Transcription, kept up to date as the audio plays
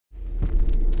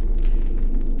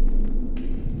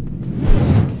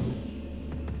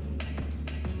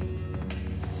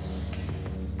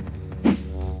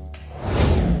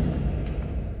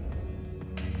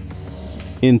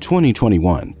In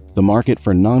 2021, the market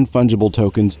for non-fungible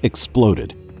tokens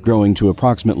exploded, growing to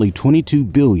approximately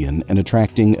 $22 billion and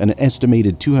attracting an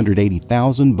estimated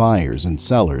 280,000 buyers and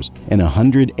sellers and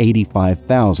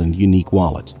 185,000 unique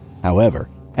wallets.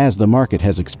 However, as the market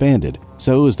has expanded,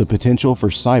 so is the potential for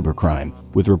cybercrime,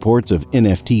 with reports of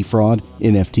NFT fraud,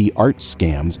 NFT art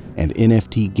scams, and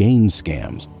NFT game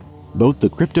scams. Both the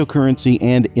cryptocurrency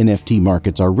and NFT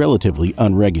markets are relatively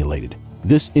unregulated.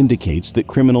 This indicates that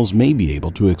criminals may be able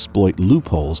to exploit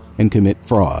loopholes and commit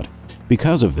fraud.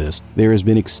 Because of this, there has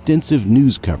been extensive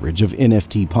news coverage of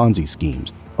NFT Ponzi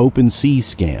schemes, OpenSea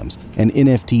scams, and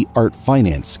NFT art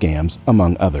finance scams,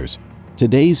 among others.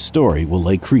 Today's story will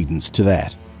lay credence to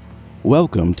that.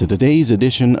 Welcome to today's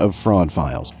edition of Fraud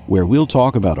Files, where we'll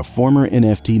talk about a former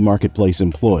NFT marketplace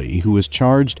employee who was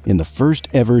charged in the first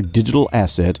ever digital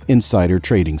asset insider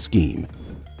trading scheme.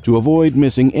 To avoid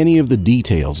missing any of the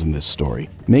details in this story,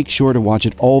 make sure to watch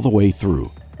it all the way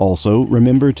through. Also,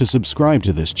 remember to subscribe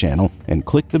to this channel and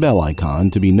click the bell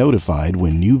icon to be notified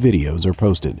when new videos are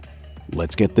posted.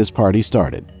 Let's get this party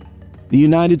started. The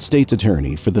United States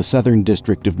Attorney for the Southern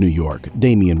District of New York,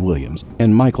 Damian Williams,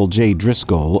 and Michael J.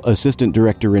 Driscoll, Assistant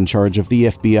Director in charge of the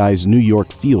FBI's New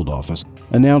York Field Office,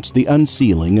 announced the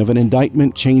unsealing of an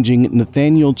indictment charging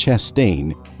Nathaniel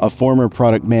Chastain, a former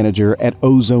product manager at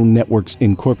Ozone Networks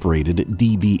Incorporated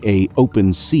 (DBA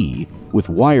OpenSea), with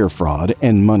wire fraud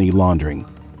and money laundering.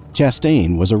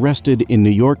 Chastain was arrested in New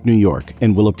York, New York,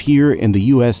 and will appear in the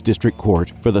U.S. District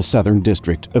Court for the Southern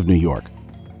District of New York.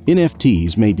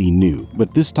 NFTs may be new,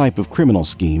 but this type of criminal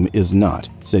scheme is not,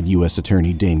 said U.S.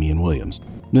 Attorney Damian Williams.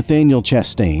 Nathaniel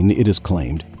Chastain, it is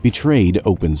claimed, betrayed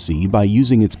OpenSea by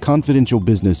using its confidential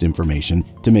business information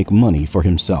to make money for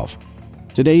himself.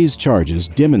 Today's charges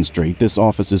demonstrate this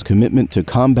office's commitment to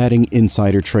combating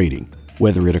insider trading,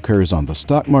 whether it occurs on the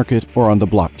stock market or on the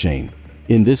blockchain.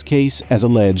 In this case, as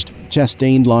alleged,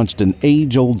 Chastain launched an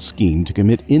age-old scheme to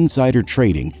commit insider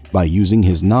trading by using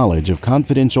his knowledge of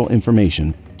confidential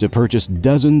information to purchase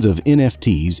dozens of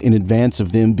NFTs in advance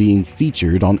of them being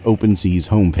featured on OpenSea's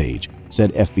homepage,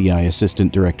 said FBI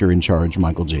Assistant Director in charge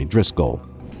Michael J. Driscoll.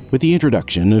 With the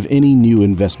introduction of any new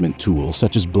investment tool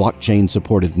such as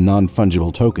blockchain-supported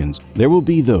non-fungible tokens, there will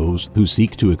be those who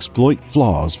seek to exploit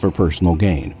flaws for personal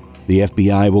gain. The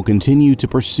FBI will continue to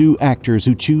pursue actors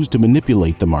who choose to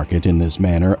manipulate the market in this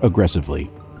manner aggressively.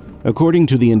 According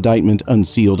to the indictment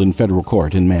unsealed in federal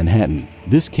court in Manhattan,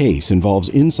 this case involves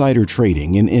insider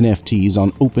trading in NFTs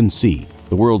on OpenSea,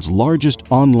 the world's largest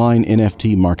online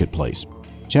NFT marketplace.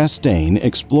 Chastain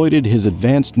exploited his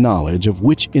advanced knowledge of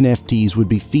which NFTs would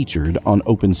be featured on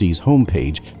OpenSea's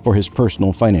homepage for his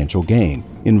personal financial gain,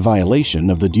 in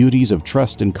violation of the duties of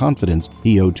trust and confidence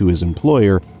he owed to his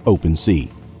employer,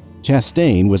 OpenSea.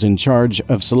 Chastain was in charge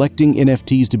of selecting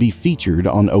NFTs to be featured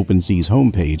on OpenSea's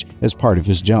homepage as part of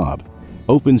his job.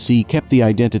 OpenSea kept the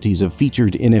identities of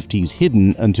featured NFTs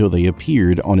hidden until they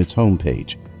appeared on its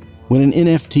homepage. When an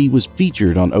NFT was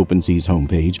featured on OpenSea's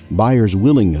homepage, buyers'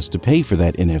 willingness to pay for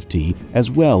that NFT,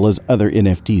 as well as other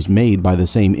NFTs made by the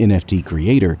same NFT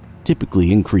creator,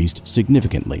 typically increased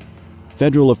significantly.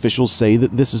 Federal officials say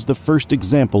that this is the first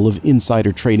example of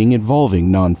insider trading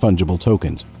involving non-fungible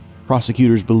tokens.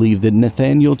 Prosecutors believe that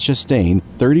Nathaniel Chastain,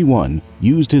 31,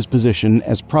 used his position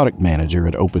as product manager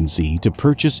at OpenSea to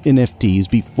purchase NFTs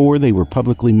before they were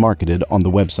publicly marketed on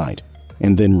the website,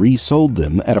 and then resold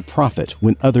them at a profit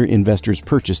when other investors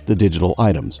purchased the digital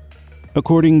items.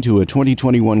 According to a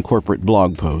 2021 corporate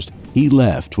blog post, he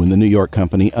left when the New York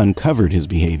company uncovered his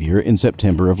behavior in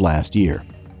September of last year.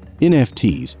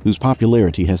 NFTs, whose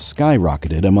popularity has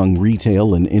skyrocketed among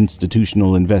retail and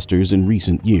institutional investors in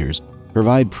recent years,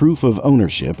 provide proof of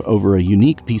ownership over a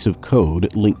unique piece of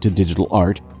code linked to digital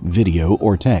art, video,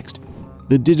 or text.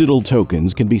 The digital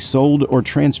tokens can be sold or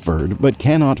transferred but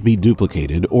cannot be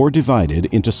duplicated or divided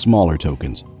into smaller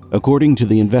tokens. According to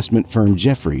the investment firm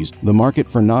Jefferies, the market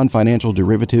for non-financial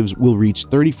derivatives will reach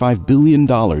 $35 billion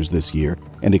this year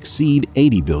and exceed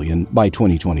 $80 billion by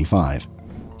 2025.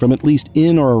 From at least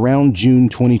in or around June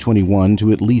 2021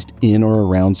 to at least in or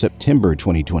around September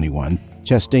 2021,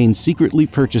 Chastain secretly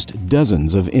purchased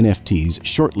dozens of NFTs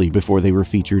shortly before they were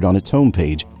featured on its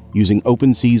homepage using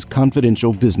OpenSea's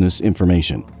confidential business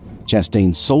information.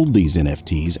 Chastain sold these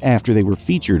NFTs after they were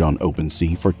featured on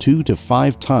OpenSea for 2 to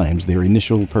 5 times their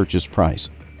initial purchase price.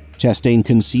 Chastain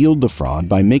concealed the fraud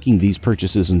by making these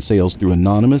purchases and sales through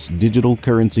anonymous digital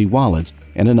currency wallets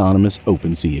and anonymous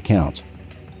OpenSea accounts.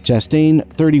 Chastain,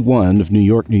 31, of New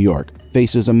York, New York,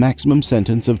 faces a maximum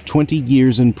sentence of 20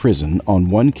 years in prison on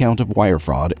 1 count of wire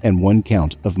fraud and 1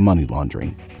 count of money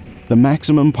laundering. The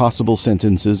maximum possible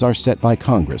sentences are set by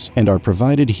Congress and are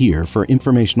provided here for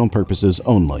informational purposes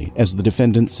only, as the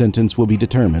defendant's sentence will be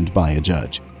determined by a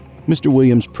judge. Mr.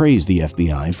 Williams praised the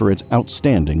FBI for its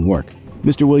outstanding work.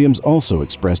 Mr. Williams also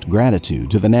expressed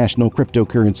gratitude to the National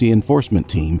Cryptocurrency Enforcement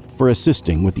Team for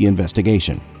assisting with the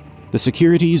investigation. The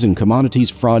Securities and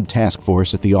Commodities Fraud Task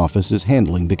Force at the office is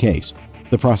handling the case.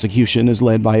 The prosecution is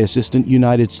led by Assistant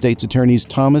United States Attorneys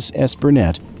Thomas S.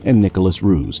 Burnett and Nicholas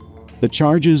Ruse. The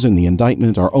charges in the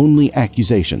indictment are only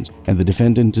accusations, and the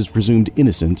defendant is presumed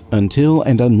innocent until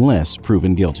and unless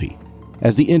proven guilty.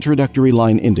 As the introductory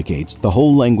line indicates, the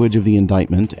whole language of the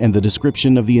indictment and the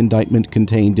description of the indictment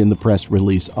contained in the press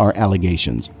release are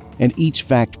allegations, and each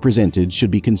fact presented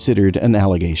should be considered an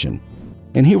allegation.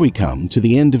 And here we come to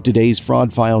the end of today's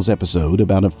Fraud Files episode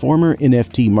about a former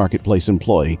NFT marketplace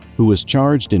employee who was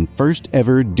charged in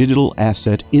first-ever digital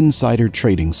asset insider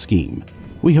trading scheme.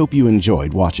 We hope you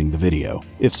enjoyed watching the video.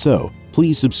 If so,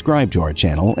 please subscribe to our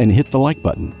channel and hit the like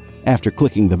button. After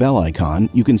clicking the bell icon,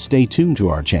 you can stay tuned to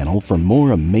our channel for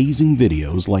more amazing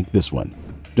videos like this one.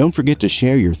 Don't forget to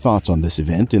share your thoughts on this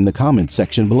event in the comments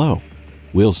section below.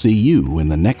 We'll see you in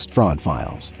the next Fraud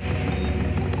Files.